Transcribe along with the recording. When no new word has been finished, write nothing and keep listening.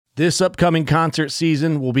This upcoming concert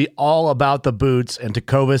season will be all about the boots, and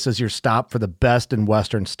Tecovas is your stop for the best in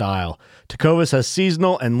Western style. Tecovas has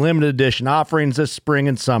seasonal and limited edition offerings this spring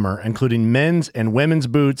and summer, including men's and women's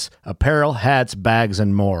boots, apparel, hats, bags,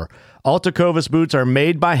 and more. All Tecovas boots are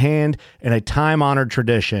made by hand in a time-honored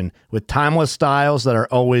tradition with timeless styles that are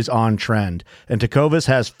always on trend. And Tecovas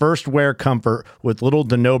has first wear comfort with little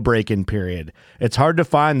to no break-in period. It's hard to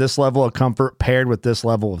find this level of comfort paired with this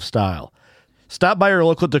level of style. Stop by your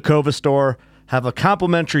local Tecovas store, have a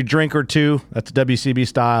complimentary drink or two, that's WCB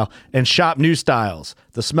style, and shop new styles.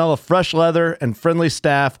 The smell of fresh leather and friendly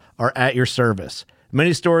staff are at your service.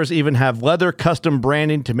 Many stores even have leather custom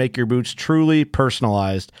branding to make your boots truly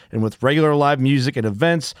personalized. And with regular live music and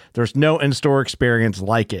events, there's no in-store experience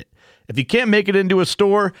like it. If you can't make it into a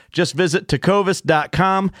store, just visit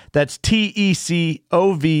tecovas.com. That's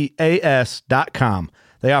TECOVAS.com.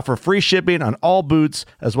 They offer free shipping on all boots,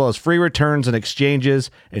 as well as free returns and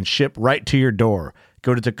exchanges, and ship right to your door.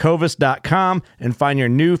 Go to tecovas.com and find your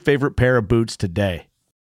new favorite pair of boots today.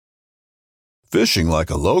 Fishing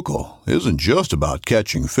like a local isn't just about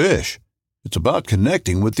catching fish. It's about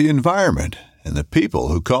connecting with the environment and the people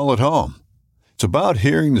who call it home. It's about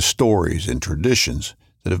hearing the stories and traditions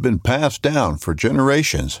that have been passed down for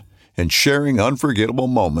generations and sharing unforgettable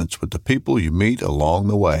moments with the people you meet along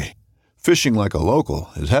the way. Fishing like a local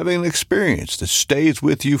is having an experience that stays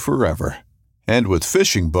with you forever. And with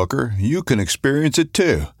Fishing Booker, you can experience it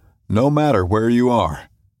too, no matter where you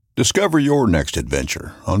are. Discover your next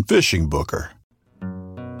adventure on Fishing Booker.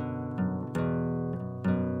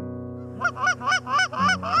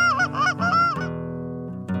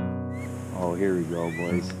 Oh, here we go,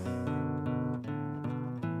 boys.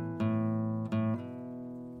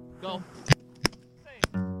 Go.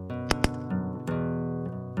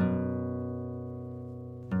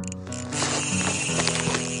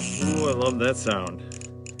 Ooh, I love that sound.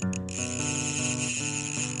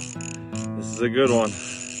 This is a good one.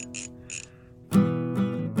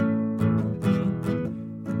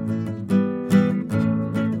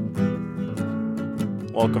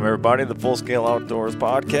 Welcome, everybody, to the Full Scale Outdoors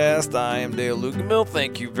Podcast. I am Dale Luganville.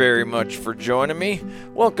 Thank you very much for joining me.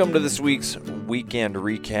 Welcome to this week's weekend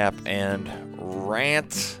recap and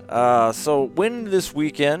rant. So, when this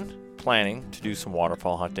weekend, planning to do some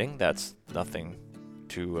waterfowl hunting. That's nothing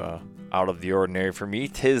too out of the ordinary for me.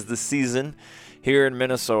 'Tis the season here in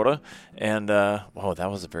Minnesota. And, that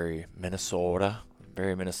was a very Minnesota.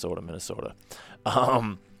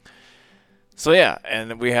 So yeah,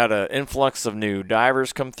 and we had an influx of new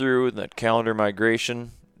divers come through. That calendar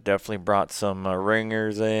migration definitely brought some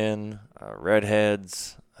ringers in,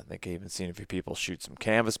 redheads. I think I even seen a few people shoot some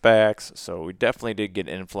canvasbacks. So we definitely did get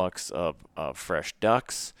an influx of fresh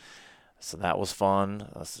ducks. So that was fun.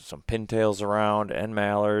 Some pintails around and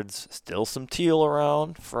mallards. Still some teal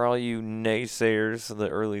around for all you naysayers. The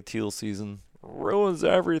early teal season ruins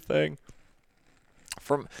everything.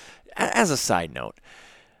 As a side note,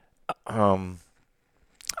 I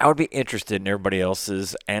would be interested in everybody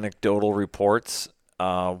else's anecdotal reports.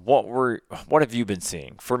 What have you been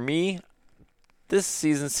seeing? For me, this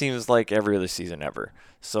season seems like every other season ever.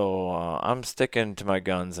 So I'm sticking to my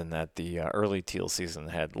guns in that the early teal season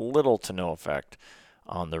had little to no effect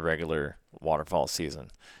on the regular waterfowl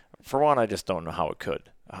season. For one, I just don't know how it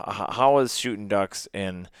could. How is shooting ducks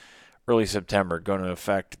in early September going to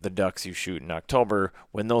affect the ducks you shoot in October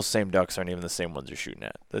when those same ducks aren't even the same ones you're shooting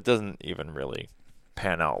at? That doesn't even really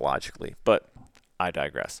pan out logically, but I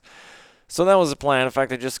digress. So that was the plan. In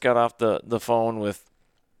fact, I just got off the phone with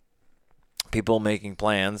people making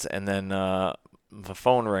plans, and then the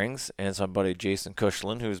phone rings, and it's my buddy Jason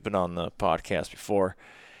Kushlin, who's been on the podcast before,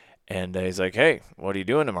 and he's like, "Hey, what are you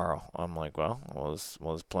doing tomorrow?" I'm like, "Well, I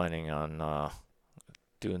was planning on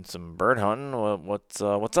doing some bird hunting. What's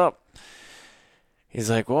up?" He's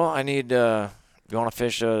like, "Well, I need, you want to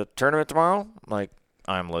fish a tournament tomorrow?" I'm like,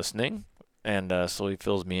 "I'm listening." And so he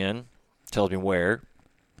fills me in, tells me where.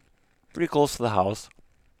 Pretty close to the house.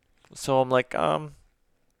 So I'm like,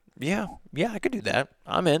 yeah, I could do that.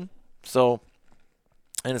 I'm in. So,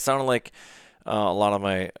 and it sounded like a lot of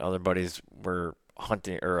my other buddies were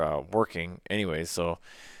hunting or working anyway. So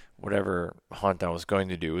whatever hunt I was going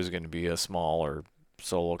to do was going to be a small or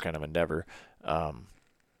solo kind of endeavor.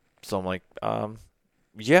 So I'm like,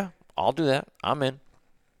 yeah, I'll do that. I'm in.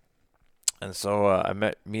 And so I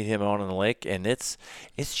meet him out on the lake, and it's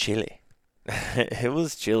chilly. It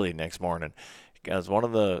was chilly next morning. Because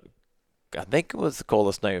I think it was the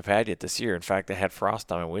coldest night we've had yet this year. In fact, I had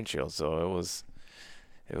frost on my windshield, so it was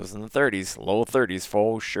in the 30s, low 30s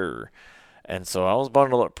for sure. And so I was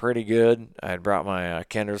bundled up pretty good. I had brought my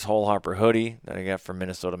Kender's Hole Hopper hoodie that I got from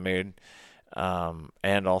Minnesota Made.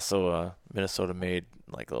 And also Minnesota made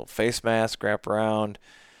like a little face mask wrap around.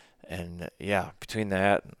 And yeah, between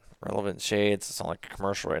that and Relevant Shades, it's not like a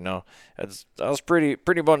commercial right now. I was pretty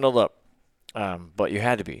bundled up. But you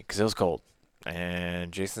had to be because it was cold.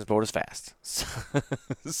 And Jason's boat is fast.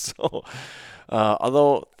 So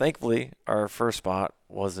although thankfully our first spot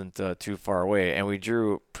wasn't too far away, and we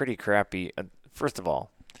drew pretty crappy. First of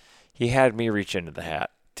all, he had me reach into the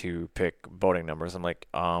hat to pick boating numbers. I'm like,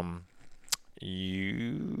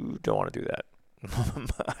 you don't want to do that.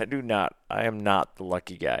 I do not. I am not the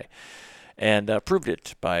lucky guy, and proved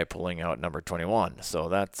it by pulling out number 21. So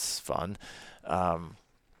that's fun.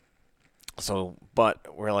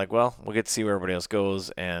 But we're like, well, we'll get to see where everybody else goes,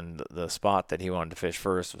 and the spot that he wanted to fish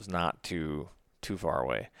first was not too far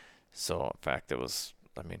away. So, in fact, it was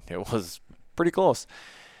pretty close.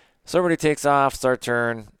 So everybody takes off, start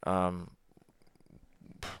turn.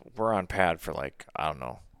 We're on pad for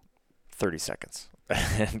 30 seconds,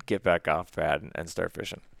 and get back off pad and start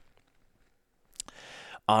fishing.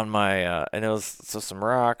 On my, and it was some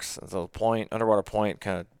rocks, there's a point, underwater point,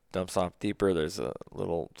 kind of dumps off deeper. There's a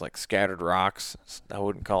little scattered rocks. I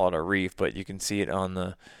wouldn't call it a reef, but you can see it on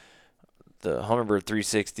the Humminbird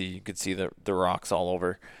 360. You could see the rocks all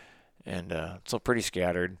over, and so pretty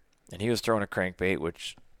scattered. And he was throwing a crankbait,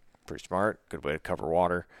 which pretty smart, good way to cover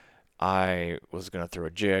water. I was gonna throw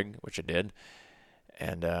a jig, which I did,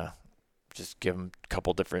 and just give him a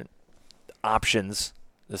couple different options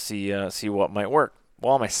to see what might work.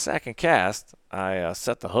 Well, on my second cast, I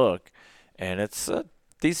set the hook, and it's a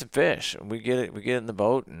decent fish. We get it in the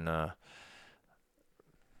boat, and I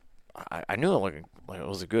knew it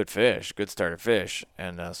was a good fish, good starter fish,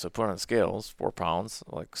 and so put it on the scales, 4 pounds.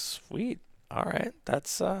 Like, sweet, all right, that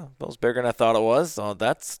was bigger than I thought it was. So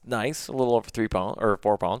that's nice, a little over 3 pounds or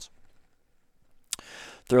 4 pounds.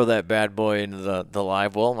 Throw that bad boy into the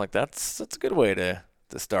live well. I'm like, that's a good way to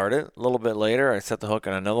start it. A little bit later, I set the hook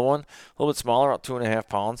on another one, a little bit smaller, about 2.5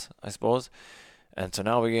 pounds, I suppose. And so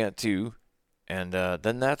now we get 2. And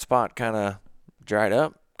then that spot kind of dried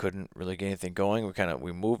up. Couldn't really get anything going.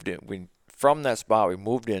 We moved it. From that spot, we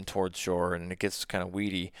moved in towards shore, and it gets kind of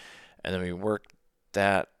weedy. And then we worked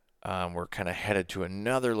that. We're kind of headed to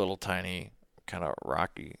another little tiny kind of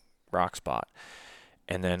rock spot.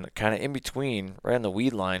 And then kind of in between, right on the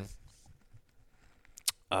weed line,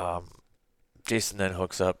 Jason then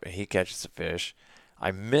hooks up, and he catches a fish.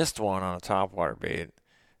 I missed one on a topwater bait.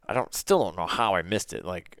 Still don't know how I missed it.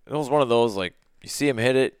 Like, it was one of those, you see him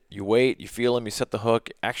hit it, you wait, you feel him, you set the hook,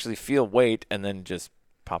 actually feel weight, and then just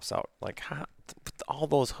pops out. How, with all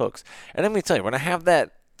those hooks. And let me tell you, when I have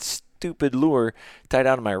that stupid lure tied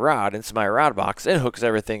onto my rod, into my rod box, it hooks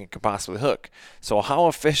everything it can possibly hook. So how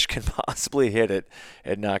a fish can possibly hit it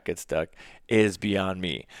and not get stuck is beyond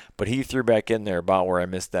me. But he threw back in there about where I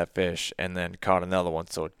missed that fish and then caught another one.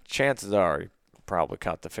 So chances are he probably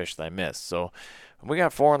caught the fish that I missed. So we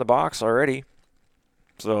got 4 in the box already.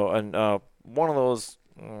 So, and one of those,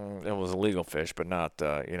 it was a legal fish, but not,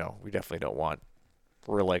 we definitely don't want.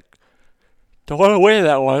 Don't want to weigh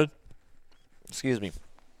that one. Excuse me.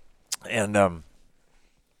 And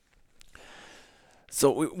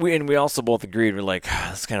so we also both agreed, we're like,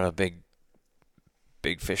 it's kind of a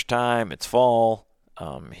big fish time. It's fall.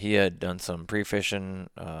 He had done some pre-fishing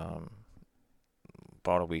about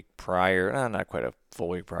a week prior, not quite a full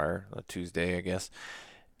week prior, a Tuesday, I guess,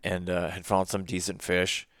 and had found some decent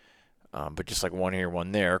fish, but just one here,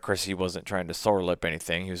 one there. Of course, he wasn't trying to sour lip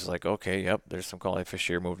anything. He was like, okay, yep, there's some quality fish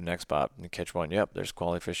here, move to the next spot, and catch one. Yep, there's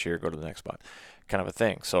quality fish here, go to the next spot, kind of a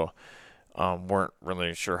thing. So weren't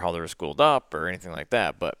really sure how they were schooled up or anything like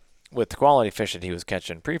that, but with the quality fish that he was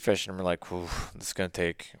catching pre-fishing, we're like, we're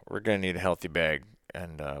going to need a healthy bag.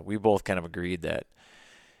 And we both kind of agreed that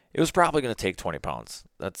it was probably going to take 20 pounds.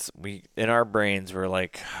 In our brains, we're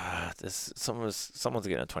like, someone's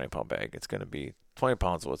getting a 20-pound bag. It's going to be 20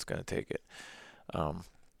 pounds of what's going to take it.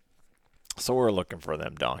 So we're looking for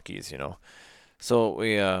them donkeys, So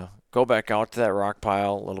we go back out to that rock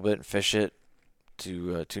pile a little bit and fish it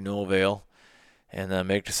to no avail, and then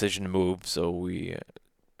make a decision to move. So we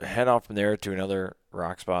head off from there to another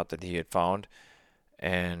rock spot that he had found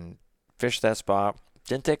and fish that spot.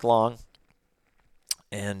 Didn't take long,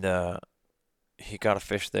 and he caught a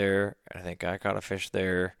fish there. I think I caught a fish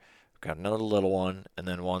there. Got another little one, and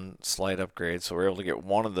then one slight upgrade. So we were able to get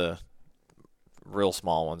one of the real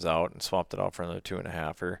small ones out and swapped it out for another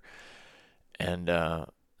 2.5-er. And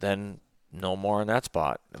then no more on that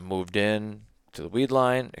spot. I moved in to the weed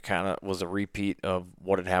line. It kind of was a repeat of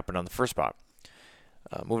what had happened on the first spot.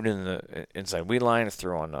 Moved in the inside weed line,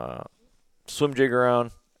 throwing a swim jig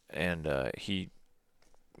around, and he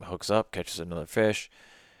hooks up, catches another fish,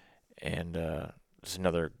 and it's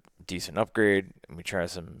another decent upgrade, and we try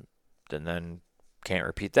some, and then can't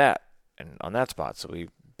repeat that and on that spot, so we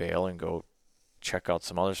bail and go check out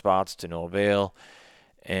some other spots to no avail.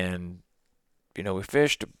 And we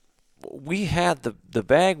fished. We had the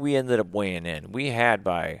bag we ended up weighing in, we had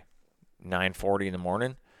by 9:40 in the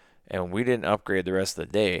morning, and we didn't upgrade the rest of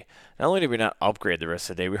the day. Not only did we not upgrade the rest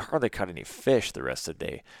of the day, we hardly caught any fish the rest of the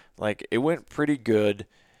day. Like, it went pretty good.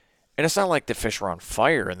 And it's not like the fish were on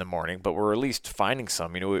fire in the morning, but we're at least finding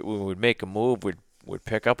some. We would make a move, we'd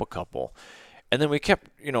pick up a couple. And then we kept,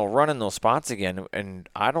 running those spots again. And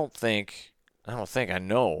I know,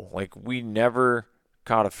 like, we never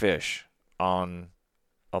caught a fish on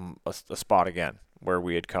a spot again where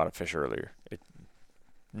we had caught a fish earlier.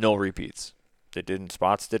 No repeats.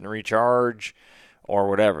 Spots didn't recharge or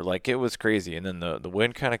whatever. Like, it was crazy. And then the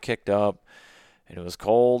wind kind of kicked up, and it was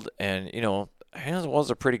cold. And, it was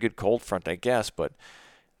a pretty good cold front, I guess. But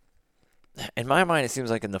in my mind, it seems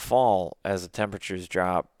like in the fall, as the temperatures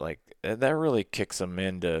drop, like, that really kicks them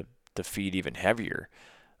in to feed even heavier.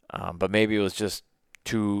 But maybe it was just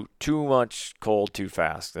too much cold too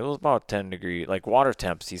fast. It was about 10 degrees. Like, water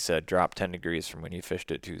temps, he said, dropped 10 degrees from when he fished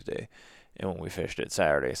it Tuesday and when we fished it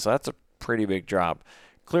Saturday. So that's a pretty big drop.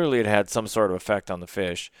 Clearly, it had some sort of effect on the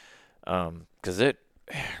fish, because it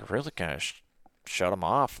really kind of shut them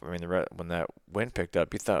off. I mean, when that wind picked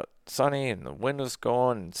up, you thought sunny and the wind was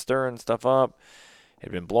going and stirring stuff up. It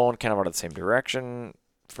had been blowing kind of out of the same direction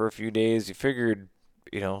for a few days. You figured,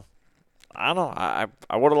 I don't know.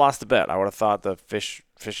 I would have lost the bet. I would have thought the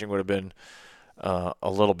fishing would have been a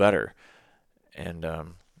little better. And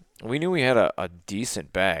we knew we had a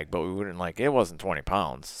decent bag, but we wouldn't, like, it wasn't 20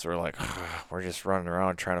 pounds. So we're like, we're just running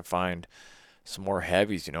around trying to find some more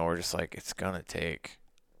heavies. We're just like, it's going to take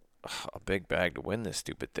a big bag to win this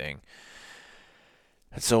stupid thing.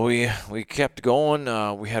 And so we kept going.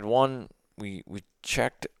 We had one, we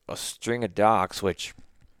checked a string of docks, which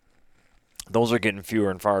those are getting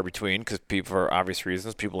fewer and far between because for obvious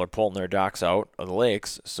reasons, people are pulling their docks out of the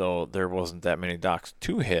lakes. So there wasn't that many docks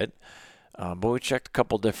to hit. But we checked a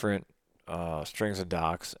couple different strings of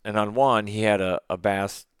docks. And on one, he had a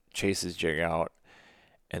bass chase his jig out.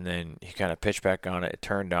 And then he kind of pitched back on it,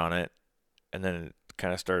 turned on it, and then it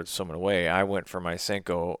kind of started swimming away. I went for my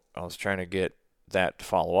Senko. I was trying to get that to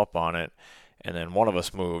follow up on it. And then one of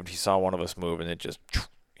us moved. He saw one of us move, and it just,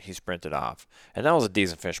 he sprinted off. And that was a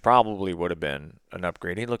decent fish. Probably would have been an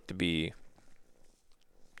upgrade. He looked to be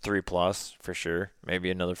 3+ for sure. Maybe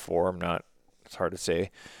another 4. It's hard to say.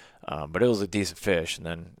 But it was a decent fish. And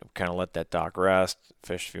then kind of let that dock rest.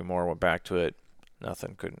 Fished a few more, went back to it.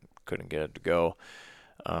 Nothing, couldn't get it to go.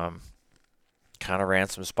 Kind of ran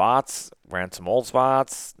some spots, ran some old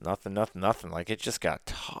spots, nothing. Like, it just got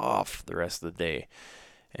tough the rest of the day.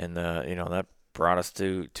 And, that brought us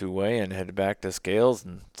to weigh and headed back to scales.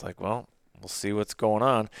 And it's like, well, we'll see what's going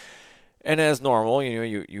on. And as normal,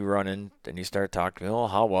 you run in and you start talking to me,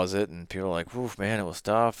 how was it? And people are like, oof, man, it was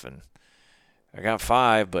tough. And I got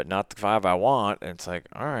 5, but not the 5 I want. And it's like,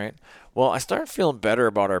 all right. Well, I started feeling better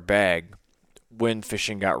about our bag when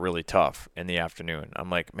fishing got really tough in the afternoon. I'm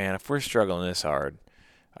like, man, if we're struggling this hard,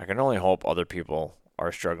 I can only hope other people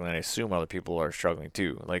are struggling. I assume other people are struggling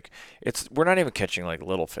too. Like, we're not even catching like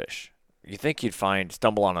little fish. You think you'd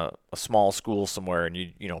stumble on a small school somewhere and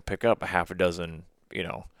you pick up a half a dozen,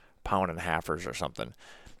 1.5-pounders or something.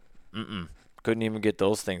 Couldn't even get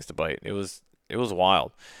those things to bite. It was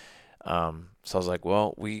wild. So I was like,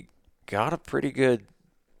 well, we got a pretty good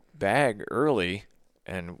bag early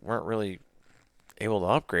and weren't really able to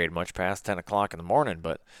upgrade much past 10 o'clock in the morning,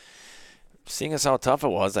 but seeing as how tough it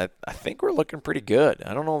was, I think we're looking pretty good.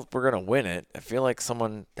 I don't know if we're going to win it. I feel like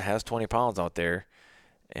someone has 20 pounds out there,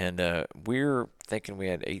 and we're thinking we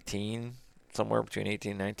had 18, somewhere between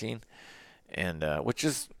 18 and 19, and which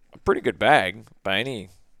is a pretty good bag by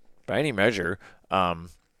any measure.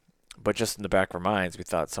 But just in the back of our minds, we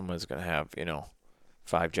thought someone was going to have,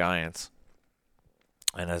 5 giants.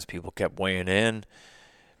 And as people kept weighing in,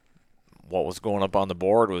 what was going up on the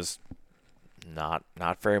board was not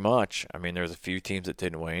very much. I mean, there's a few teams that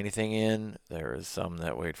didn't weigh anything in. There was some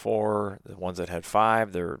that weighed 4. The ones that had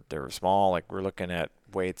 5, they were small. Like, we're looking at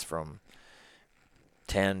weights from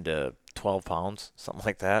 10 to 12 pounds, something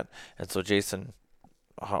like that. And so Jason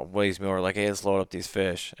weighs me over like, hey, let's load up these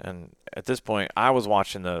fish. And at this point, I was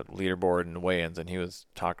watching the leaderboard and the weigh-ins, and he was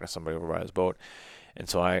talking to somebody over by his boat. And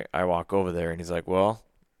so I walk over there, and he's like, well,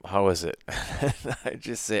 how is it? I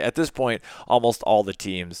just say, at this point, almost all the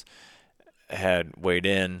teams had weighed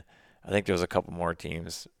in. I think there was a couple more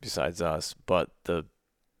teams besides us, but the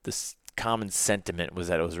common sentiment was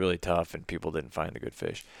that it was really tough and people didn't find the good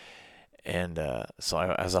fish. And so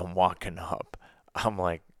as I'm walking up, I'm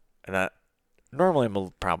like, normally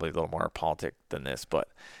I'm probably a little more politic than this, but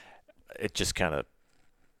it just kind of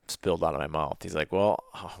spilled out of my mouth. He's like, well,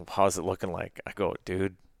 how's it looking like? I go,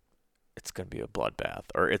 dude, it's going to be a bloodbath,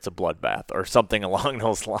 or it's a bloodbath, or something along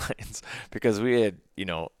those lines, because we had,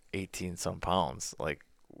 18 some pounds, like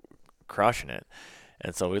crushing it.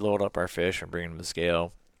 And so we load up our fish and bring them to the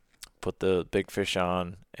scale, put the big fish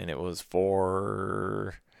on, and it was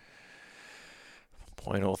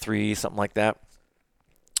 4.03, something like that.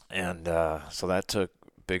 And so that took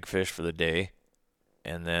big fish for the day.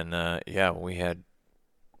 And then, we had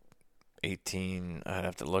 18, I'd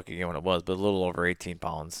have to look again what it was, but a little over 18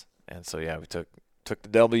 pounds. And so, we took the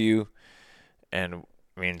W. And,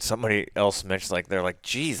 somebody else mentioned, they're like,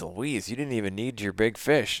 geez Louise, you didn't even need your big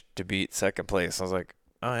fish to beat second place. I was like,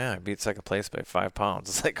 oh, yeah, I beat second place by 5 pounds.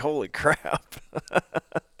 It's like, holy crap.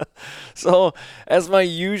 So, as my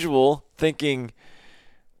usual, thinking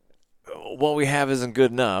what we have isn't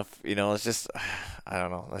good enough, it's just, I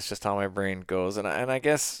don't know. That's just how my brain goes. And I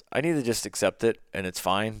guess I need to just accept it, and it's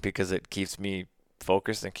fine because it keeps me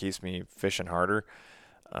focused and keeps me fishing harder.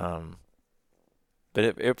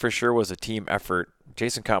 But it for sure was a team effort.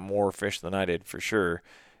 Jason caught more fish than I did, for sure.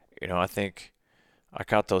 I think I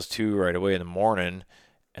caught those 2 right away in the morning,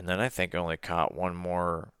 and then I think I only caught one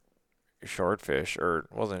more short fish, or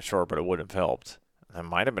it wasn't short, but it would have helped. That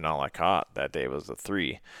might have been all I caught that day was the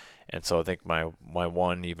 3. And so I think my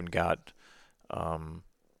one even got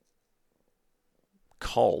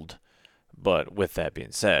culled. But with that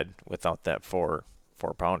being said, without that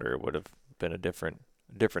 4-pounder, it would have been a different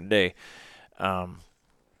day.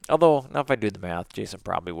 Although, now if I do the math, Jason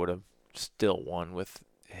probably would have still won with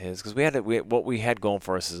his, because what we had going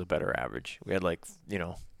for us is a better average. We had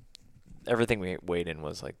everything we weighed in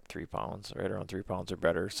was 3 pounds, right around 3 pounds or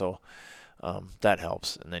better. So that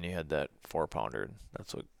helps. And then you had that 4-pounder, and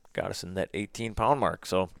that's what got us in that 18-pound mark.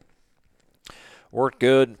 So worked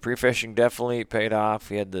good. Pre-fishing definitely paid off.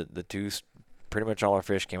 We had the 2, pretty much all our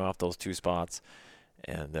fish came off those 2 spots.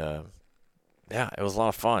 And, it was a lot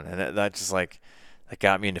of fun. And that just that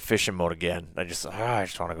got me into fishing mode again. I just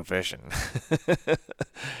want to go fishing.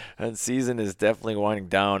 And season is definitely winding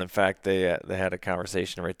down. In fact, they had a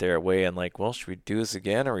conversation right there at weigh-in, well, should we do this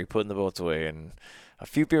again, or are we putting the boats away? And a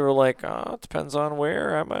few people were like, oh, it depends on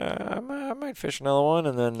where. I might fish another one.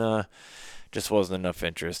 And then just wasn't enough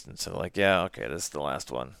interest. And so okay, this is the last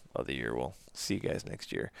one of the year. We'll see you guys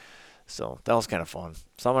next year. So that was kind of fun.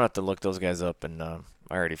 So I'm going to have to look those guys up, and I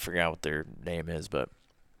already forgot what their name is, but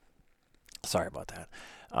sorry about that.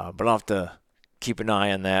 But I'll have to keep an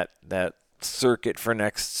eye on that circuit for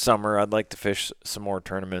next summer. I'd like to fish some more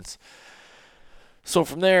tournaments. So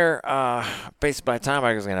from there, basically by the time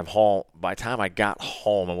I got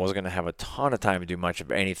home, I wasn't going to have a ton of time to do much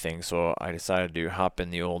of anything. So I decided to hop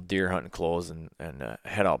in the old deer hunting clothes and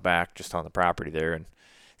head out back just on the property there and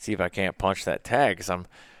see if I can't punch that tag. Because I'm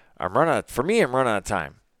running out of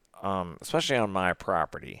time, especially on my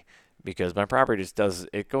property, because my property just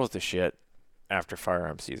goes to shit after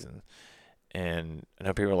firearm season. And I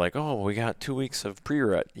know people are like, oh, we got 2 weeks of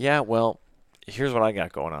pre-rut. Yeah, well, here's what I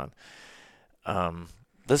got going on.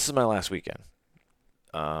 This is my last weekend.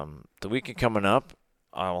 The weekend coming up,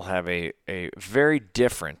 I'll have a very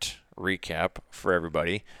different recap for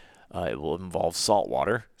everybody. It will involve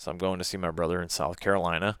saltwater. So I'm going to see my brother in South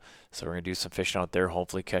Carolina. So we're going to do some fishing out there,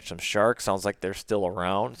 hopefully catch some sharks. Sounds like they're still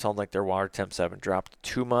around. Sounds like their water temps haven't dropped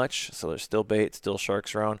too much. So there's still bait, still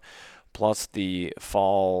sharks around. Plus the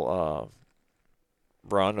fall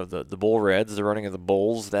run of the bull reds, the running of the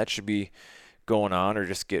bulls, that should be going on or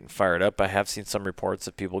just getting fired up. I have seen some reports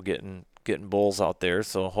of people getting bulls out there.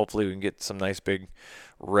 So hopefully we can get some nice big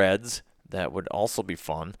reds. That would also be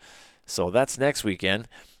fun. So that's next weekend.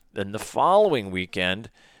 Then the following weekend,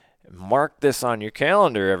 mark this on your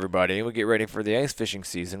calendar, everybody. We'll get ready for the ice fishing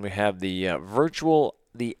season. We have the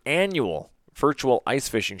annual virtual ice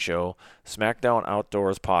fishing show, SmackDown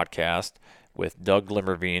Outdoors podcast with Doug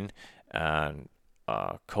Limmerveen, and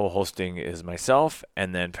co-hosting is myself,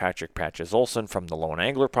 and then Patrick Patches Olson from the Lone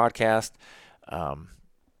Angler podcast.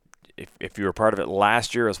 If you were part of it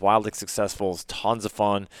last year, it was wildly successful. It's tons of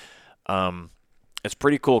fun. It's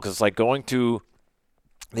pretty cool because it's like going to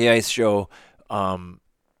the ice show, but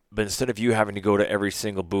instead of you having to go to every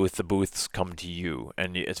single booth, the booths come to you,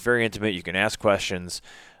 and it's very intimate. You can ask questions.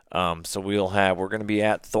 So we're going to be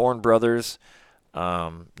at Thorne Brothers.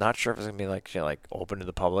 Not sure if it's going to be like open to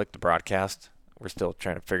the public, the broadcast. We're still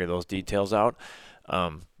trying to figure those details out.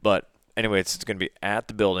 But anyway, it's going to be at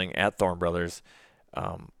the building at Thorne Brothers.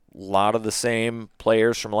 A lot of the same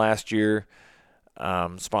players from last year.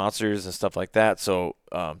 sponsors and stuff like that. So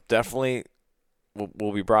definitely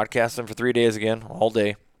we'll be broadcasting for 3 days again, all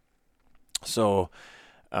day. So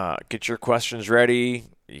get your questions ready.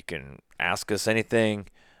 You can ask us anything.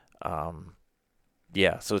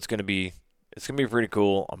 So it's gonna be pretty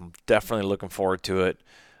cool. I'm definitely looking forward to it.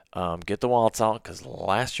 Get the wallets out because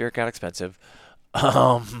last year it got expensive.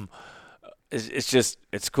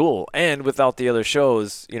 It's cool. And without the other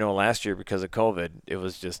shows, last year because of COVID, it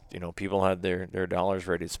was just, people had their dollars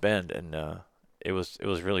ready to spend, and it was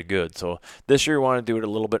really good. So this year we want to do it a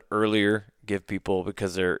little bit earlier, give people,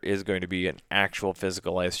 because there is going to be an actual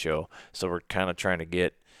physical ice show. So we're kind of trying to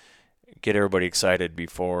get everybody excited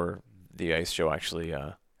before the ice show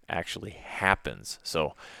actually happens.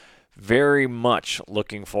 So very much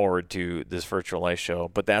looking forward to this virtual ice show.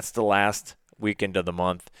 But that's the last weekend of the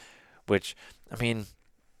month, which, I mean,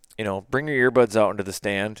 bring your earbuds out into the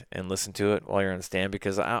stand and listen to it while you're on the stand,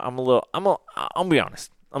 because I'll be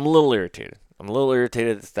honest, I'm a little irritated.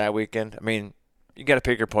 It's that weekend. I mean, you got to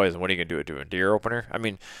pick your poison. What are you going to do? A deer opener? I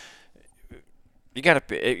mean, you got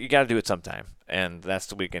to do it sometime. And that's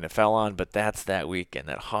the weekend it fell on, but that's that weekend,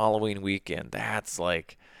 that Halloween weekend. That's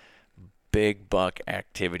like big buck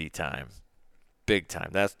activity time. Big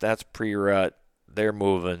time. That's pre-rut. They're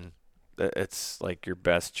moving. It's like your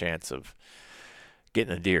best chance of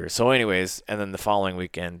getting a deer. So anyways, and then the following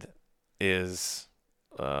weekend is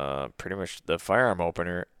pretty much the firearm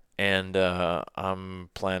opener, and I'm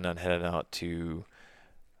planning on heading out to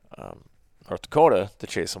North Dakota to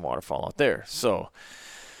chase some waterfowl out there. So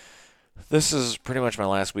this is pretty much my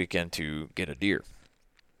last weekend to get a deer.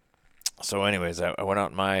 So anyways, I went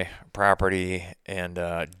out on my property and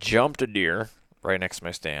jumped a deer right next to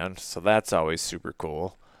my stand. So that's always super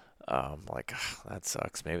cool. That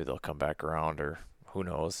sucks. Maybe they'll come back around, or who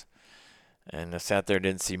knows. And I sat there,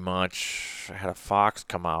 didn't see much. I had a fox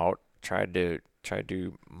come out, tried to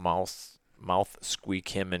mouth squeak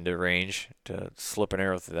him into range to slip an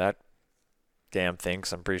arrow through that damn thing.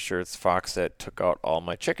 So I'm pretty sure it's the fox that took out all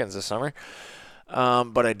my chickens this summer.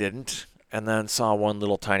 But I didn't. And then saw one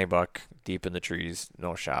little tiny buck deep in the trees,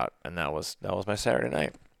 no shot. And that was my Saturday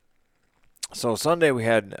night. So Sunday we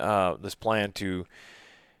had this plan to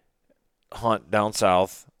hunt down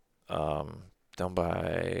south, down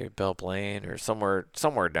by Belle Plaine or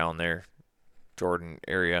somewhere down there, Jordan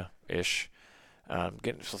area ish.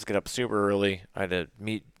 Supposed to get up super early. I had to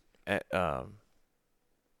meet at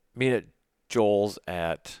Joel's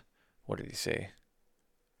at, what did he say?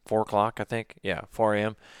 4 o'clock, I think. Yeah, 4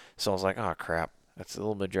 a.m. So I was like, oh crap, that's a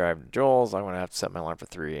little bit of drive to Joel's. I'm gonna have to set my alarm for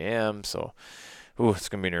 3 a.m. So, it's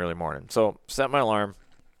gonna be an early morning. So set my alarm.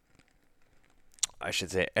 I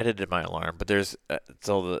should say edited my alarm, but there's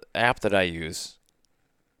so the app that I use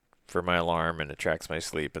for my alarm, and it tracks my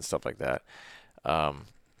sleep and stuff like that.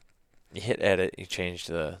 You hit edit, you change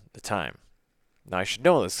the time. Now I should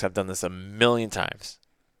know this 'cause I've done this a million times,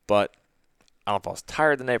 but I don't know if I was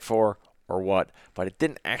tired the night before or what, but it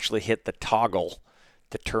didn't actually hit the toggle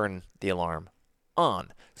to turn the alarm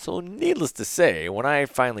on. So needless to say, when I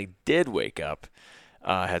finally did wake up,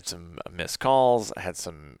 I had some missed calls. I had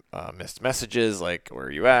some missed messages like, where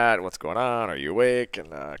are you at? What's going on? Are you awake?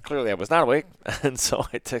 And clearly I was not awake. And so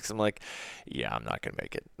I texted him like, yeah, I'm not going to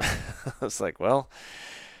make it. I was like, well,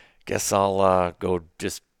 guess I'll go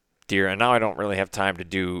just deer. And now I don't really have time to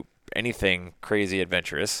do anything crazy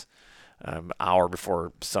adventurous hour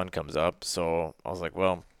before sun comes up. So I was like,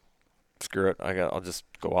 well, screw it. I'll just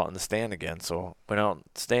go out in the stand again. So went out in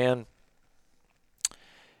the stand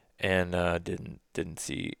and didn't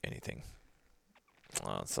see anything.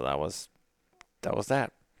 So that was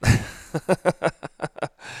that.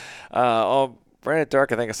 Right at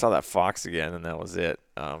dark, I think I saw that fox again, and that was it.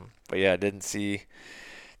 But yeah, I didn't see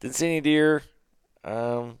any deer.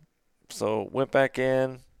 So went back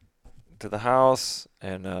in to the house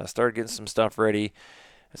and started getting some stuff ready.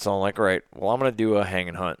 And so I'm like, all right, well, I'm gonna do a hang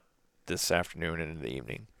and hunt this afternoon and in the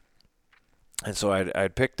evening. And so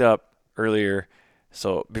I'd picked up earlier.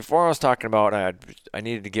 So before I was talking about, I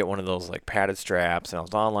needed to get one of those like padded straps, and I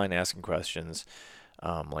was online asking questions,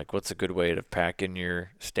 like what's a good way to pack in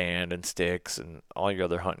your stand and sticks and all your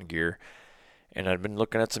other hunting gear. And I'd been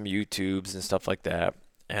looking at some YouTubes and stuff like that,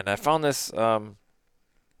 and I found this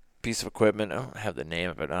piece of equipment. I don't have the name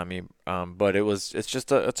of it on me, but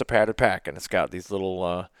it's a padded pack, and it's got these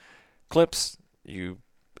little clips. You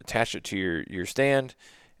attach it to your stand,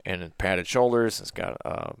 and it padded shoulders. It's got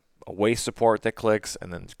a waist support that clicks,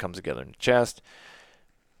 and then it comes together in the chest.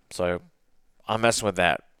 So I'm messing with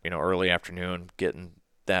that, early afternoon, getting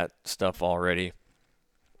that stuff all ready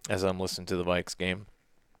as I'm listening to the Vikes game.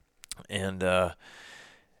 And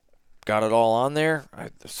got it all on there. I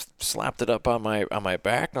slapped it up on my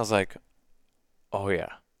back, and I was like, oh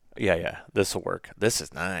yeah, this will work. This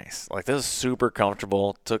is nice. Like, this is super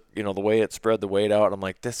comfortable. Took, the way it spread the weight out, I'm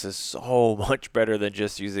like, this is so much better than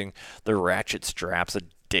just using the ratchet straps that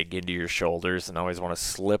dig into your shoulders and always want to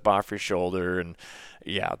slip off your shoulder. And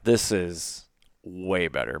yeah, this is way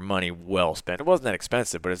better. Money well spent. It wasn't that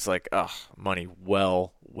expensive, but it's like, money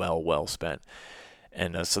well spent.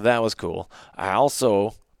 And so that was cool. I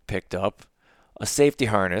also picked up a safety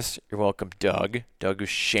harness. You're welcome, Doug. Doug was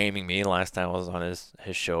shaming me last time I was on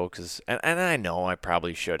his show, and I know I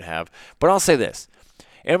probably should have. But I'll say this.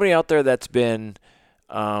 Anybody out there that's been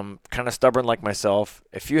kind of stubborn like myself,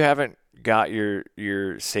 if you haven't got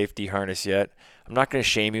your safety harness yet, I'm not going to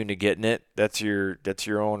shame you into getting it. That's your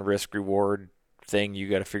own risk-reward thing you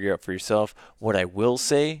got to figure out for yourself. What I will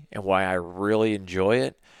say, and why I really enjoy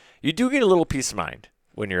it, you do get a little peace of mind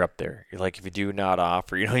when you're up there. You're like, if you do nod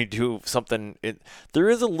off, or you do something, there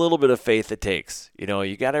is a little bit of faith it takes. You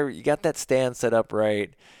got that stand set up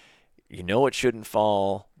right. It shouldn't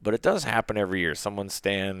fall, but it does happen every year. Someone's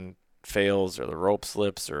stand fails, or the rope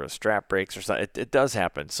slips, or a strap breaks, or something. It does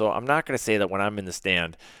happen. So I'm not going to say that when I'm in the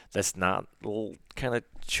stand, that's not a little kind of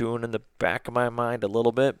chewing in the back of my mind a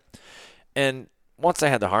little bit. And once I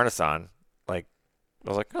had the harness on, I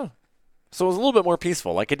was like, oh. So it was a little bit more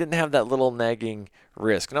peaceful. Like, I didn't have that little nagging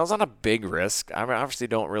risk. And I was on a big risk. I obviously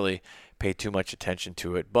don't really pay too much attention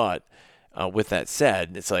to it. But with that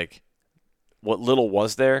said, it's like what little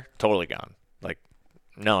was there, totally gone. Like,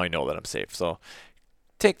 now I know that I'm safe. So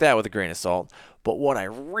take that with a grain of salt. But what I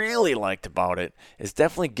really liked about it is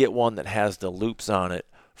definitely get one that has the loops on it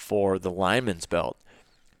for the lineman's belt.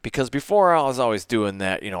 Because before I was always doing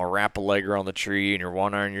that, wrap a leg around the tree, and your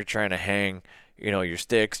one arm you're trying to hang your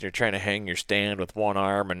sticks, and you're trying to hang your stand with one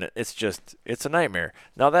arm, and it's a nightmare.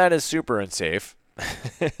 Now, that is super unsafe.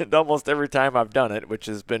 Almost every time I've done it, which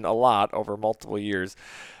has been a lot over multiple years,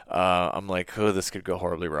 I'm like, oh, this could go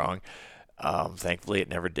horribly wrong. Thankfully, it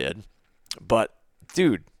never did. But,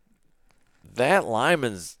 dude, that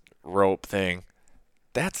lineman's rope thing,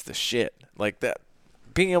 that's the shit. Like, that,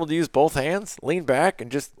 being able to use both hands, lean back,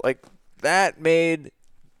 and just, that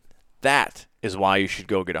is why you should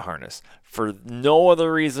go get a harness. For no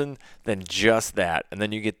other reason than just that. And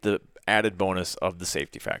then you get the added bonus of the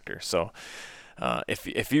safety factor. So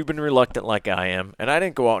if you've been reluctant like I am, and I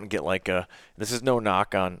didn't go out and get this is no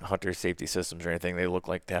knock on Hunter Safety Systems or anything. They look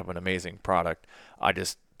like they have an amazing product. I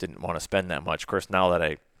just didn't want to spend that much. Of course, now that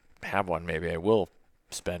I have one, maybe I will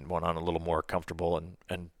spend one on a little more comfortable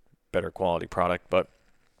and better quality product. But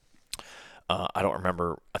I don't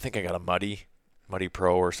remember. I think I got a Muddy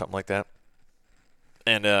Pro or something like that.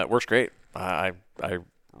 And it works great. I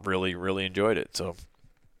really, really enjoyed it. So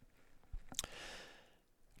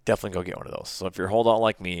definitely go get one of those. So if you're a holdout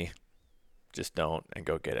like me, just don't and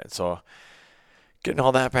go get it. So getting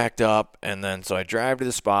all that packed up, and then so I drive to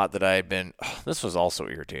the spot that I had been. This was also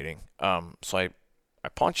irritating. So I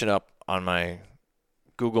punch it up on my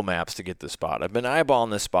Google Maps to get the spot. I've been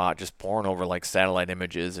eyeballing this spot, just pouring over satellite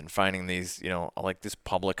images and finding these, these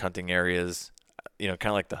public hunting areas. Kind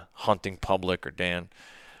of like the Hunting Public, or Dan,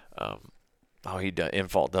 how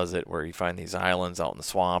Infault does it, where you find these islands out in the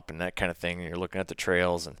swamp and that kind of thing, and you're looking at the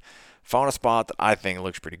trails, and found a spot that I think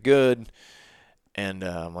looks pretty good, and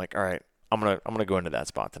I'm like, all right, I'm gonna go into that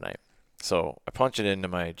spot tonight. So I punch it into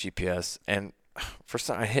my GPS, and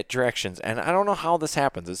I hit directions, and I don't know how this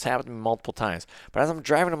happens. It's happened to me multiple times, but as I'm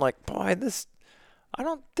driving, I'm like, boy,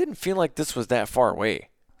 didn't feel like this was that far away,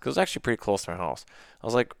 because it was actually pretty close to my house. I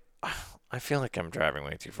was like, I feel like I'm driving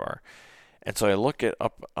way too far. And so I look it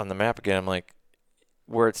up on the map again. I'm like,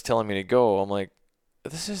 where it's telling me to go, I'm like,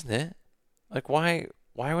 this isn't it. Like, why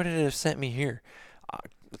would it have sent me here?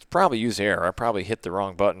 It's probably user error. I probably hit the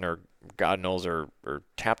wrong button, or God knows, or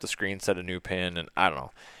tapped the screen, set a new pin, and I don't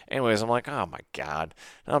know. Anyways, I'm like, oh my God.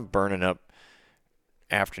 Now I'm burning up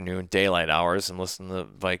afternoon daylight hours and listening to the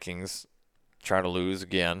Vikings try to lose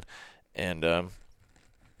again. And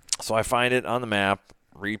so I find it on the map,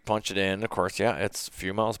 re-punch it in. Of course, yeah, it's a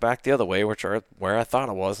few miles back the other way, which are where I thought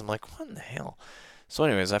it was. I'm like, what in the hell? So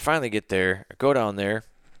anyways, I finally get there. I go down there.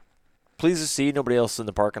 Pleased to see nobody else in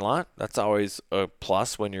the parking lot. That's always a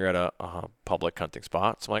plus when you're at a public hunting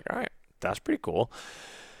spot. So I'm like, all right, that's pretty cool.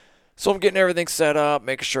 So I'm getting everything set up,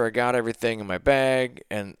 making sure I got everything in my bag,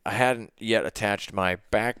 and I hadn't yet attached my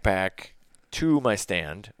backpack to my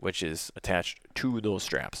stand, which is attached to those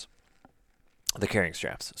straps, the carrying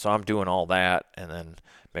straps. So I'm doing all that, and then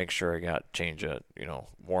make sure I change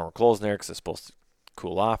warmer clothes in there, because it's supposed to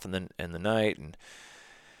cool off in the night. And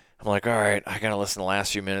I'm like, all right, I got to listen to the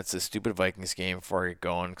last few minutes of this stupid Vikings game before I get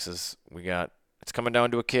going, because we got it's coming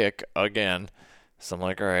down to a kick again. So I'm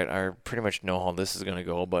like, all right, I pretty much know how this is going to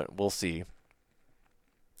go, but we'll see.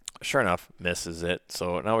 Sure enough, misses it.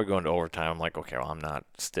 So now we go into overtime. I'm like, okay, well, I'm not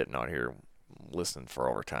sitting out here listening for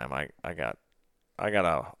overtime. I got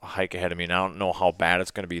a hike ahead of me, and I don't know how bad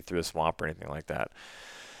it's going to be through the swamp or anything like that.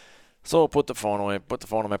 So I put the phone away, put the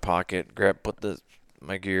phone in my pocket, put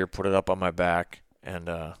my gear, put it up on my back, and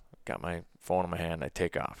got my phone in my hand. I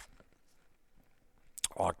take off.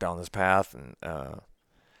 Walk down this path and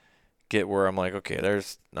get where I'm like, okay,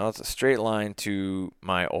 now it's a straight line to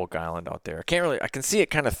my Oak Island out there. I can see it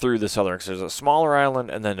kind of through this other, because there's a smaller island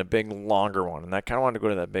and then a big longer one, and I kind of wanted to go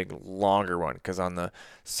to that big longer one, because on the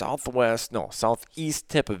southeast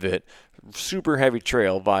tip of it, super heavy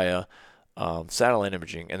trail via satellite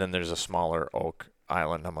imaging, and then there's a smaller Oak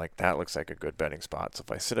Island. I'm like, that looks like a good bedding spot. So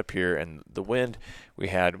if I sit up here, and the wind we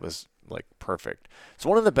had was like perfect. So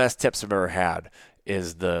one of the best tips I've ever had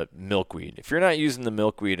is the milkweed. If you're not using the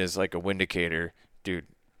milkweed as like a windicator, dude,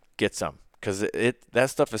 get some, because that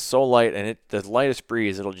stuff is so light, and the lightest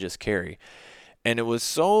breeze it'll just carry. And it was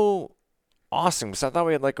so awesome, because I thought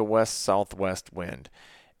we had like a west-southwest wind,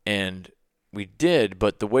 and we did,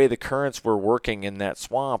 but the way the currents were working in that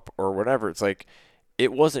swamp or whatever, it's like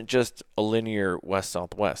it wasn't just a linear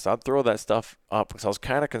west-southwest. I'd throw that stuff up because I was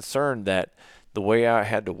kind of concerned that the way I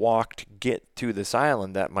had to walk to get to this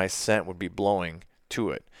island, that my scent would be blowing to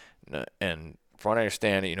it. And from what I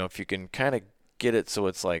understand, if you can kind of get it so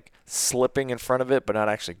it's like slipping in front of it but not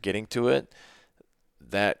actually getting to it,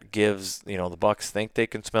 that gives, the bucks think they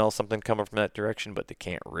can smell something coming from that direction, but they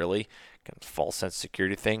can't really. Kind of false sense of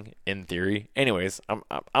security thing, in theory. Anyways,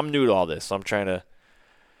 I'm new to all this, so I'm trying to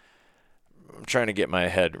get my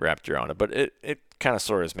head wrapped around it, but it kind of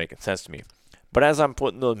sort of is making sense to me. But as I'm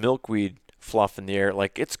putting the milkweed fluff in the air,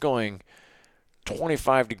 like it's going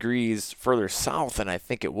 25 degrees further south than I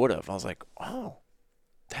think it would have. I was like, oh,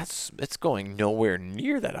 it's going nowhere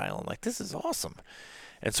near that island. Like, this is awesome.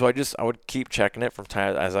 And so I would keep checking it from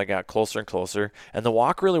time as I got closer and closer. And the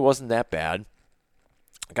walk really wasn't that bad.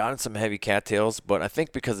 I got in some heavy cattails, but I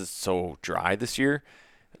think because it's so dry this year,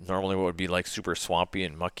 normally what would be like super swampy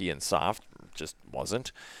and mucky and soft just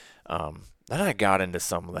wasn't. Then I got into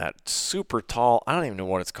some of that super tall, I don't even know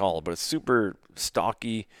what it's called, but it's super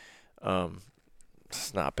stocky.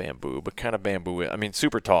 It's not bamboo, but kind of bamboo. I mean,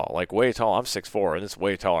 super tall, like way tall. I'm 6'4", and it's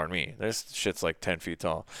way taller than me. This shit's like 10 feet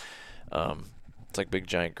tall. It's like big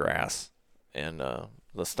giant grass, and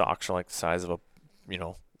the stalks are like the size of a,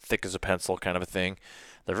 thick as a pencil kind of a thing.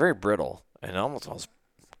 They're very brittle, and I was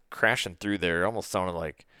crashing through there. It almost sounded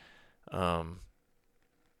like, I don't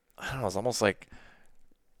know, it was almost like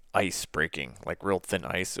ice breaking, like real thin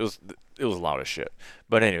ice. It was loud as shit.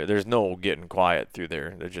 But anyway, there's no getting quiet through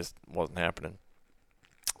there. It just wasn't happening.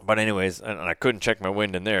 But anyways, and I couldn't check my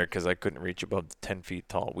wind in there because I couldn't reach above the 10 feet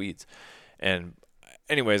tall weeds. And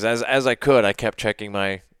anyways, as I could, I kept checking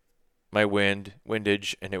my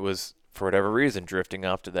windage, and it was, for whatever reason, drifting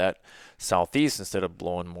off to that southeast instead of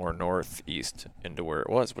blowing more northeast into where it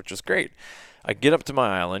was, which was great. I get up to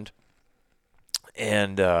my island,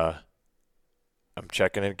 and I'm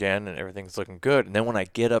checking it again, and everything's looking good. And then when I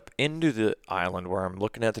get up into the island where I'm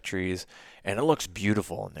looking at the trees, and it looks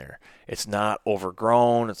beautiful in there. It's not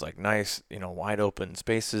overgrown. It's like nice, wide open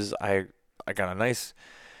spaces. I got a nice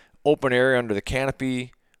open area under the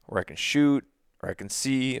canopy where I can shoot, or I can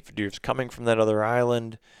see if a deer's coming from that other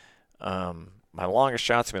island. My longest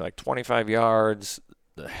shot's gonna be like 25 yards.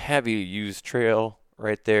 The heavy used trail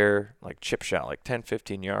right there, like chip shot, like 10,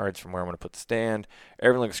 15 yards from where I'm gonna put the stand.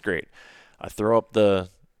 Everything looks great. I throw up the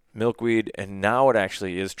milkweed, and now it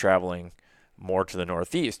actually is traveling more to the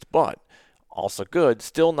northeast, but also good,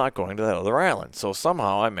 still not going to that other island. So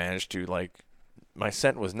somehow I managed to, my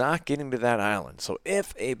scent was not getting to that island. So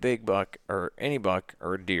if a big buck or any buck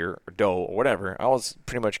or a deer or doe or whatever, I was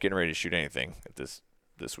pretty much getting ready to shoot anything at this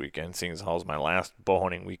weekend, seeing as how it was my last bow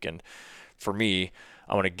hunting weekend for me.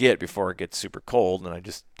 I want to get before it gets super cold, and I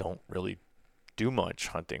just don't really do much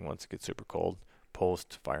hunting once it gets super cold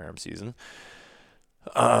post firearm season.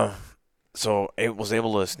 So it was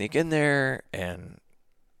able to sneak in there, and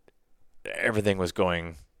everything was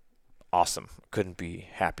going awesome. Couldn't be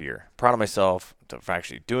happier. Proud of myself for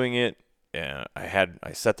actually doing it.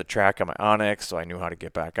 I set the track on my Onyx, so I knew how to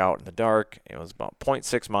get back out in the dark. It was about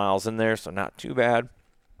 0.6 miles in there, so not too bad.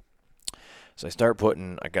 So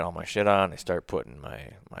I get all my shit on. I start putting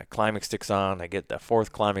my climbing sticks on. I get that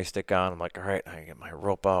fourth climbing stick on. I'm like, all right, I get my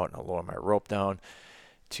rope out, and I'll lower my rope down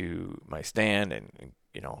to my stand and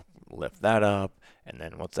lift that up. And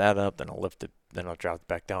then once that up, then I'll lift it. Then I'll drop it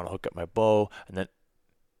back down. I'll hook up my bow, and then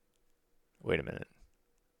wait a minute.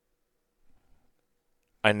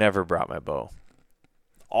 I never brought my bow.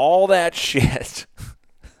 all that shit.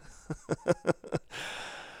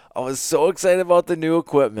 I was so excited about the new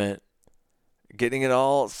equipment, getting it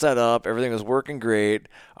all set up. Everything was working great.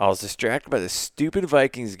 I was distracted by the stupid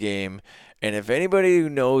Vikings game. And if anybody who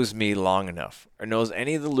knows me long enough or knows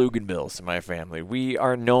any of the Luganbills in my family, we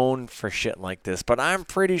are known for shit like this. But I'm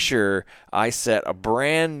pretty sure I set a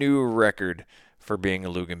brand new record for being a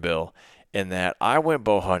Luganbill in that I went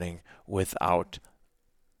bow hunting without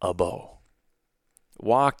a bow.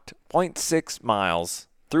 Walked 0.6 miles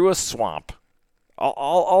through a swamp.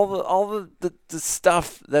 All the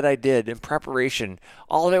stuff that I did in preparation,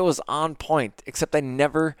 all of it was on point, except I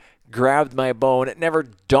never grabbed my bow, and it never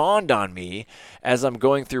dawned on me as I'm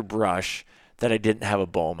going through brush that I didn't have a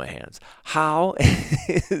bow in my hands. How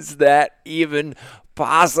is that even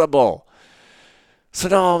possible? So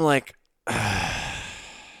now I'm like,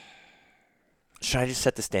 should I just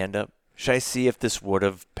set the stand up? Should I see if this would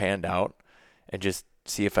have panned out and just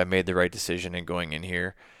see if I made the right decision in going in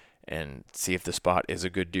here and see if the spot is a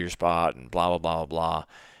good deer spot and blah, blah, blah, blah, blah.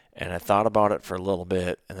 And I thought about it for a little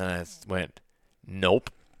bit, and then I went, nope.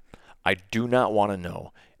 I do not want to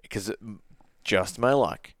know, because just my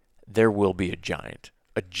luck, there will be a giant.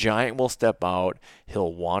 A giant will step out.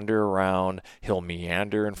 He'll wander around. He'll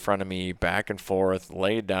meander in front of me, back and forth,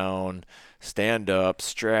 lay down, stand up,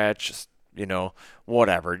 stretch,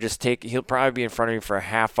 whatever. He'll probably be in front of me for a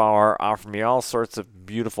half hour, offer me all sorts of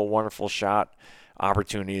beautiful, wonderful shot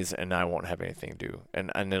opportunities, and I won't have anything to do.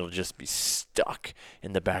 And it'll just be stuck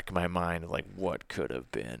in the back of my mind, like, what could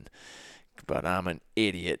have been? But I'm an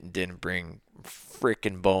idiot and didn't bring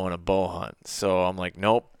freaking bow and a bow hunt. So I'm like,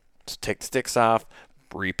 nope, just take the sticks off,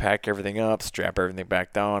 repack everything up, strap everything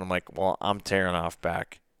back down. I'm like, well, I'm tearing off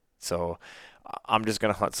back. So I'm just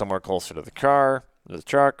going to hunt somewhere closer to the car, to the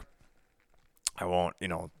truck. I won't,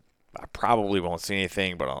 I probably won't see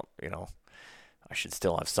anything, but I'll, I should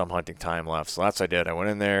still have some hunting time left. So that's what I did. I went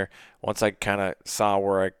in there. Once I kind of saw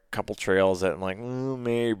where a couple trails that I'm like,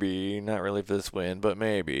 maybe, not really for this wind, but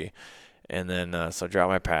maybe. And then, so I dropped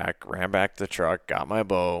my pack, ran back to the truck, got my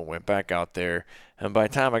bow, went back out there. And by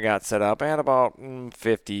the time I got set up, I had about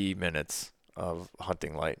 50 minutes of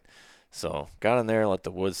hunting light. So got in there, let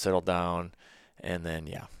the woods settle down, and then,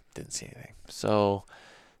 didn't see anything. So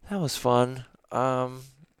that was fun. So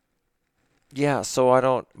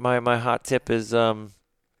my hot tip is, don't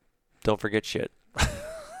forget shit.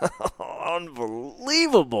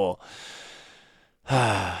 Unbelievable.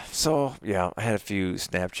 So, I had a few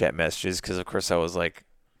Snapchat messages because, of course, I was,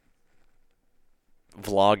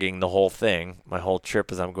 vlogging the whole thing, my whole trip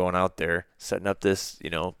as I'm going out there, setting up this,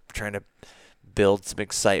 trying to build some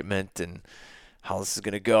excitement and how this is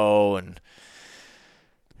going to go. And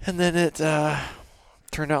then it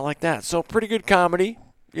turned out like that. So, pretty good comedy,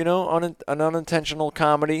 an unintentional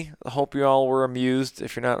comedy. I hope you all were amused.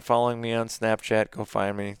 If you're not following me on Snapchat, go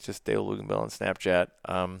find me. It's just Dale Luganbill on Snapchat.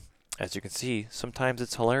 As you can see, sometimes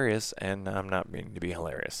it's hilarious, and I'm not meaning to be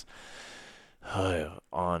hilarious.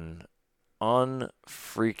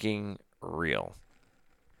 Unfreaking real.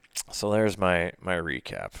 So there's my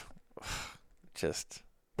recap. Just,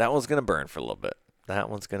 that one's going to burn for a little bit.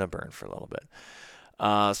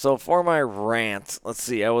 So for my rant, let's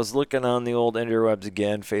see. I was looking on the old interwebs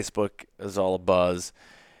again. Facebook is all abuzz.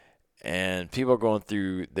 And people are going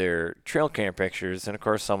through their trail cam pictures, and of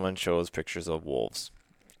course someone shows pictures of wolves.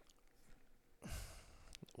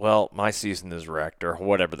 Well, my season is wrecked, or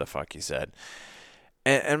whatever the fuck he said.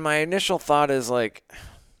 And my initial thought is, the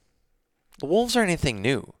wolves aren't anything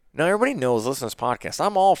new. Now, everybody knows, listen to this podcast,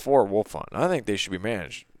 I'm all for wolf hunt. I think they should be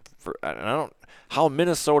managed. How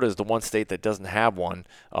Minnesota is the one state that doesn't have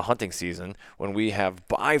a hunting season, when we have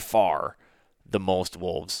by far the most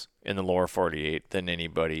wolves in the lower 48 than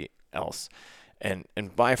anybody else. And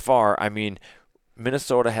by far, I mean,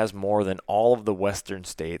 Minnesota has more than all of the western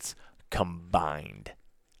states combined.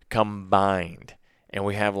 And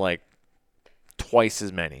we have twice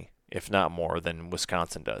as many, if not more, than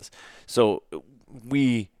Wisconsin does. So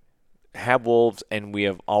we have wolves, and we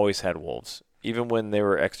have always had wolves. Even when they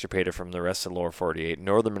were extirpated from the rest of the lower 48,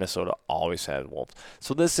 northern Minnesota always had wolves.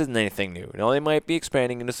 So this isn't anything new. They might be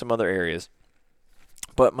expanding into some other areas.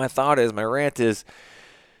 But my rant is,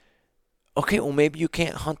 okay, well, maybe you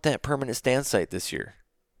can't hunt that permanent stand site this year.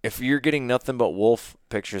 If you're getting nothing but wolf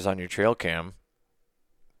pictures on your trail cam,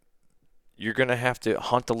 you're going to have to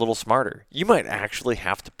hunt a little smarter. You might actually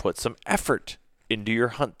have to put some effort into your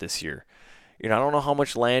hunt this year. I don't know how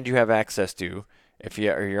much land you have access to if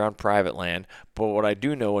you're on private land, but what I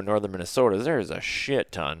do know in northern Minnesota is there is a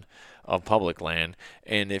shit ton of public land.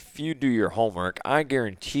 And if you do your homework, I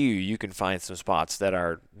guarantee you can find some spots that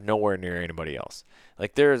are nowhere near anybody else.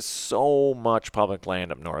 Like, there's so much public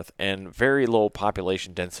land up north and very low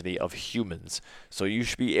population density of humans. So you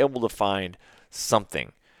should be able to find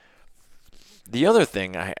something. The other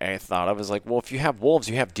thing I thought of is like, well, if you have wolves,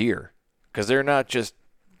 you have deer. Because they're not just,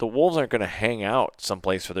 the wolves aren't going to hang out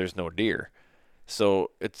someplace where there's no deer.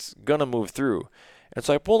 So it's going to move through. And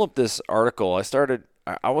so I pulled up this article.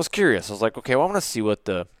 I was curious. I was like, okay, well, I want to see what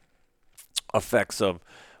the effects of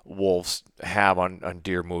wolves have on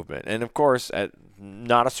deer movement. And of course,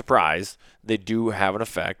 not a surprise, they do have an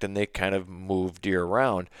effect and they kind of move deer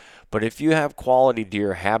around. But if you have quality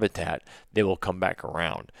deer habitat, they will come back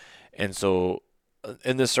around. And so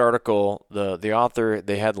in this article, the author,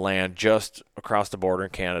 they had land just across the border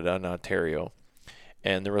in Canada, in Ontario.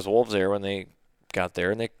 And there was wolves there when they got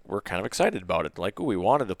there, and they were kind of excited about it. Like, ooh, we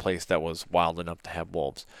wanted a place that was wild enough to have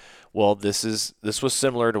wolves. Well, this was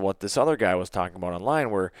similar to what this other guy was talking about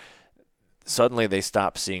online, where suddenly they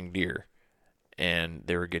stopped seeing deer, and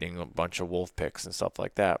they were getting a bunch of wolf picks and stuff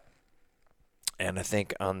like that. And I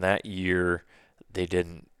think on that year, they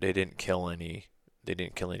didn't kill any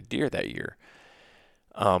deer that year.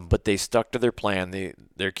 But they stuck to their plan,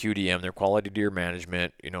 their QDM, their quality deer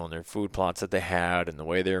management, and their food plots that they had and the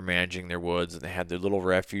way they were managing their woods. And they had their little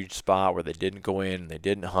refuge spot where they didn't go in and they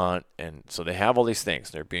didn't hunt. And so they have all these things.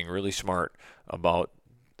 They're being really smart about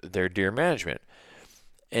their deer management.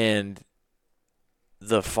 And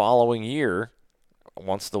the following year,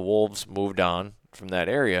 once the wolves moved on from that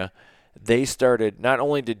area, they started, not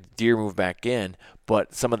only did deer move back in,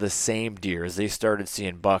 but some of the same deer, as they started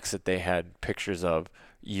seeing bucks that they had pictures of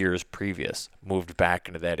years previous, moved back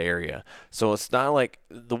into that area. So it's not like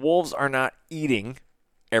the wolves are not eating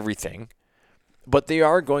everything, but they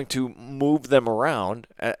are going to move them around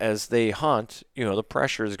as they hunt. The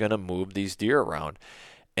pressure is going to move these deer around.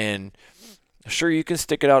 And sure, you can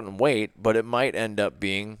stick it out and wait, but it might end up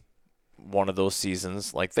being one of those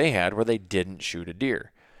seasons like they had where they didn't shoot a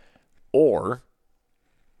deer. Or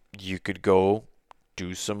you could go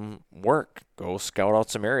do some work, go scout out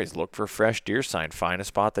some areas, look for fresh deer sign, find a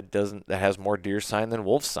spot that has more deer sign than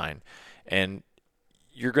wolf sign, and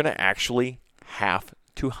you're going to actually have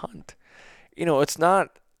to hunt. It's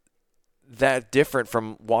not that different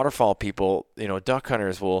from waterfowl people. Duck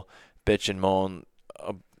hunters will bitch and moan,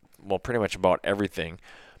 pretty much about everything.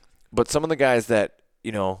 But some of the guys that,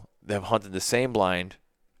 they have hunted the same blind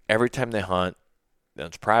every time they hunt.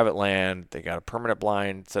 It's private land. They got a permanent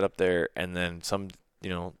blind set up there, and then some,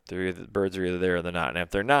 the birds are either there or they're not. And if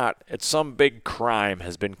they're not, it's some big crime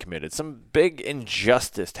has been committed. Some big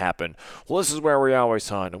injustice happened. Well, this is where we always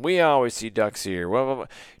hunt, and we always see ducks here. Well,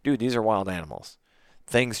 dude, these are wild animals.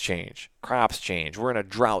 Things change. Crops change. We're in a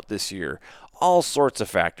drought this year. All sorts of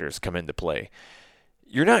factors come into play.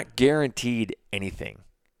 You're not guaranteed anything.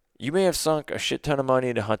 You may have sunk a shit ton of money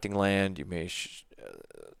into hunting land. You may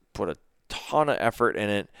put a ton of effort in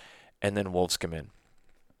it, and then wolves come in.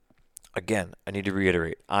 Again, I need to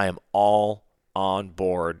reiterate, I am all on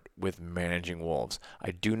board with managing wolves.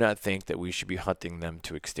 I do not think that we should be hunting them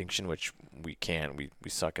to extinction, which we can. We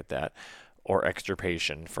suck at that. Or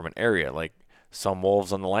extirpation from an area. Like, some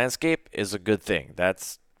wolves on the landscape is a good thing.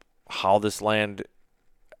 That's how this land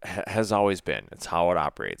has always been. It's how it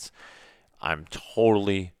operates. I'm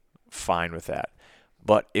totally fine with that.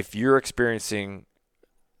 But if you're experiencing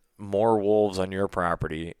more wolves on your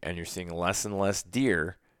property and you're seeing less and less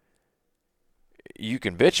deer, you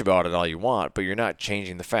can bitch about it all you want, but you're not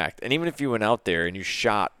changing the fact. And even if you went out there and you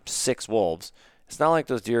shot 6 wolves, it's not like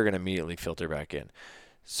those deer are going to immediately filter back in.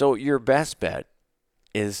 So your best bet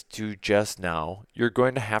is to you're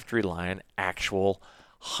going to have to rely on actual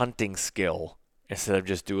hunting skill instead of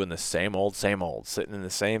just doing the same old, sitting in the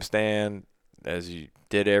same stand as you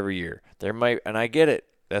did every year. And I get it.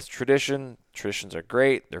 That's tradition. Traditions are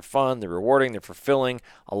great. They're fun. They're rewarding. They're fulfilling.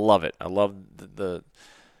 I love it. I love the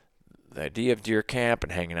idea of deer camp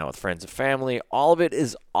and hanging out with friends and family. All of it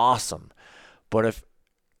is awesome. But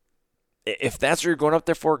if that's what you're going up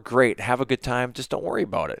there for, great. Have a good time. Just don't worry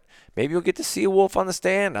about it. Maybe you'll get to see a wolf on the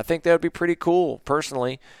stand. I think that would be pretty cool,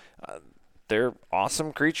 personally. They're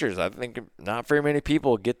awesome creatures. I think not very many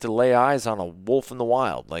people get to lay eyes on a wolf in the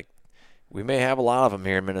wild. Like, we may have a lot of them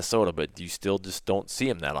here in Minnesota, but you still just don't see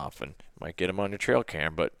them that often. Might get them on your trail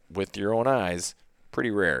cam, but with your own eyes,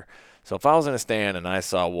 pretty rare. So if I was in a stand and I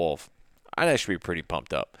saw a wolf, I'd actually be pretty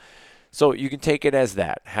pumped up. So you can take it as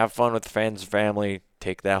that. Have fun with friends and family.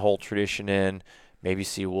 Take that whole tradition in. Maybe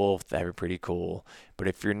see a wolf. That'd be pretty cool. But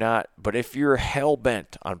if you're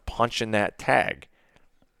hell-bent on punching that tag,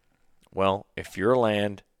 well, if your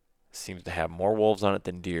land seems to have more wolves on it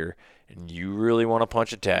than deer, and you really want to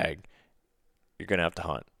punch a tag, you're going to have to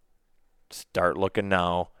hunt. Start looking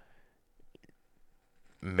now.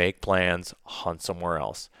 Make plans. Hunt somewhere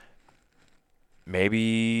else.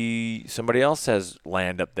 Maybe somebody else has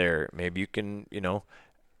land up there. Maybe you can,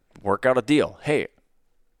 work out a deal. Hey,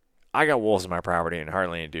 I got wolves in my property and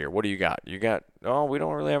hardly any deer. What do you got? We don't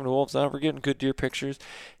really have any wolves now. We're getting good deer pictures.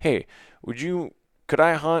 Hey, could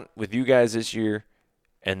I hunt with you guys this year?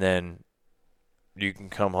 And then you can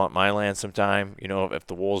come hunt my land sometime. If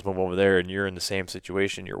the wolves move over there and you're in the same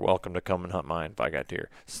situation, you're welcome to come and hunt mine if I got deer.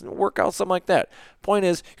 So work out something like that. Point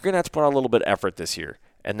is, you're going to have to put out a little bit of effort this year.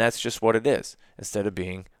 And that's just what it is. Instead of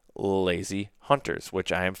being lazy hunters,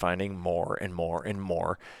 which I am finding more and more and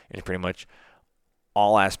more in pretty much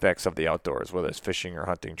all aspects of the outdoors, whether it's fishing or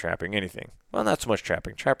hunting, trapping, anything. Well, not so much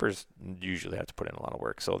trapping. Trappers usually have to put in a lot of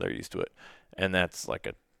work, so they're used to it. And that's like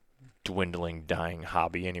a dwindling, dying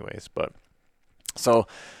hobby anyways. But so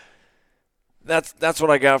that's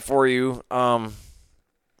what I got for you.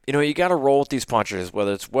 You got to roll with these punches,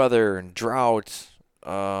 whether it's weather and drought,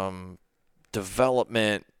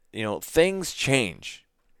 development. Things change.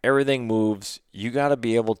 Everything moves. You got to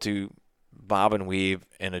be able to bob and weave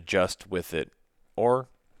and adjust with it, or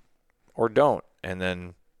don't, and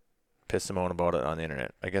then piss and moan about it on the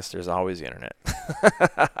internet. I guess there's always the internet.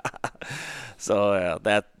 So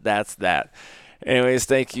that's that. Anyways,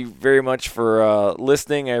 thank you very much for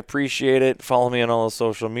listening. I appreciate it. Follow me on all the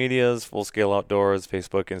social medias, Full Scale Outdoors,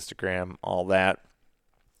 Facebook, Instagram, all that.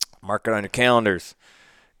 Mark it on your calendars.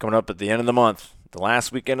 Coming up at the end of the month, the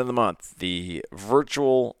last weekend of the month, the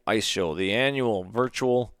virtual ice show, the annual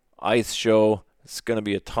virtual ice show. It's going to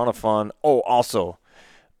be a ton of fun. Oh, also,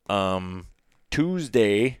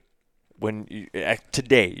 Tuesday,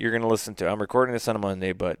 today, you're going to listen to, I'm recording this on a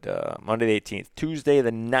Monday, but Monday the 18th, Tuesday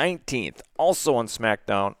the 19th, also on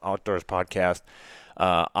SmackDown Outdoors Podcast.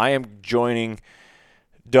 I am joining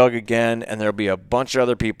Doug again, and there'll be a bunch of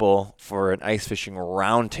other people for an ice fishing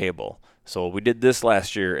roundtable. So we did this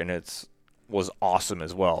last year, and it was awesome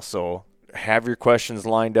as well. So have your questions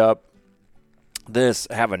lined up.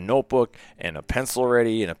 Have a notebook and a pencil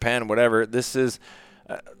ready and a pen, whatever.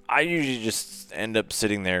 I usually just end up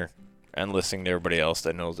sitting there and listening to everybody else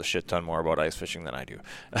that knows a shit ton more about ice fishing than I do.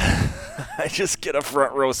 I just get a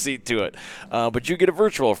front row seat to it. But you get a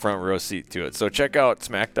virtual front row seat to it. So check out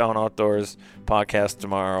SmackDown Outdoors Podcast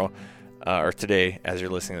tomorrow, or today as you're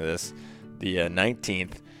listening to this, the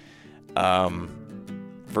 19th.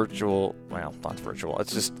 Virtual, well, not virtual.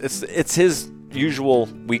 It's his usual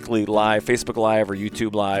weekly live, Facebook Live or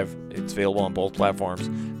YouTube Live. It's available on both platforms.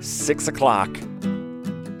 6 o'clock,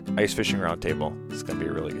 Ice Fishing Roundtable. It's going to be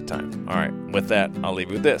a really good time. All right, with that, I'll leave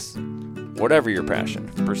you with this. Whatever your passion,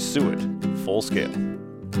 pursue it full scale.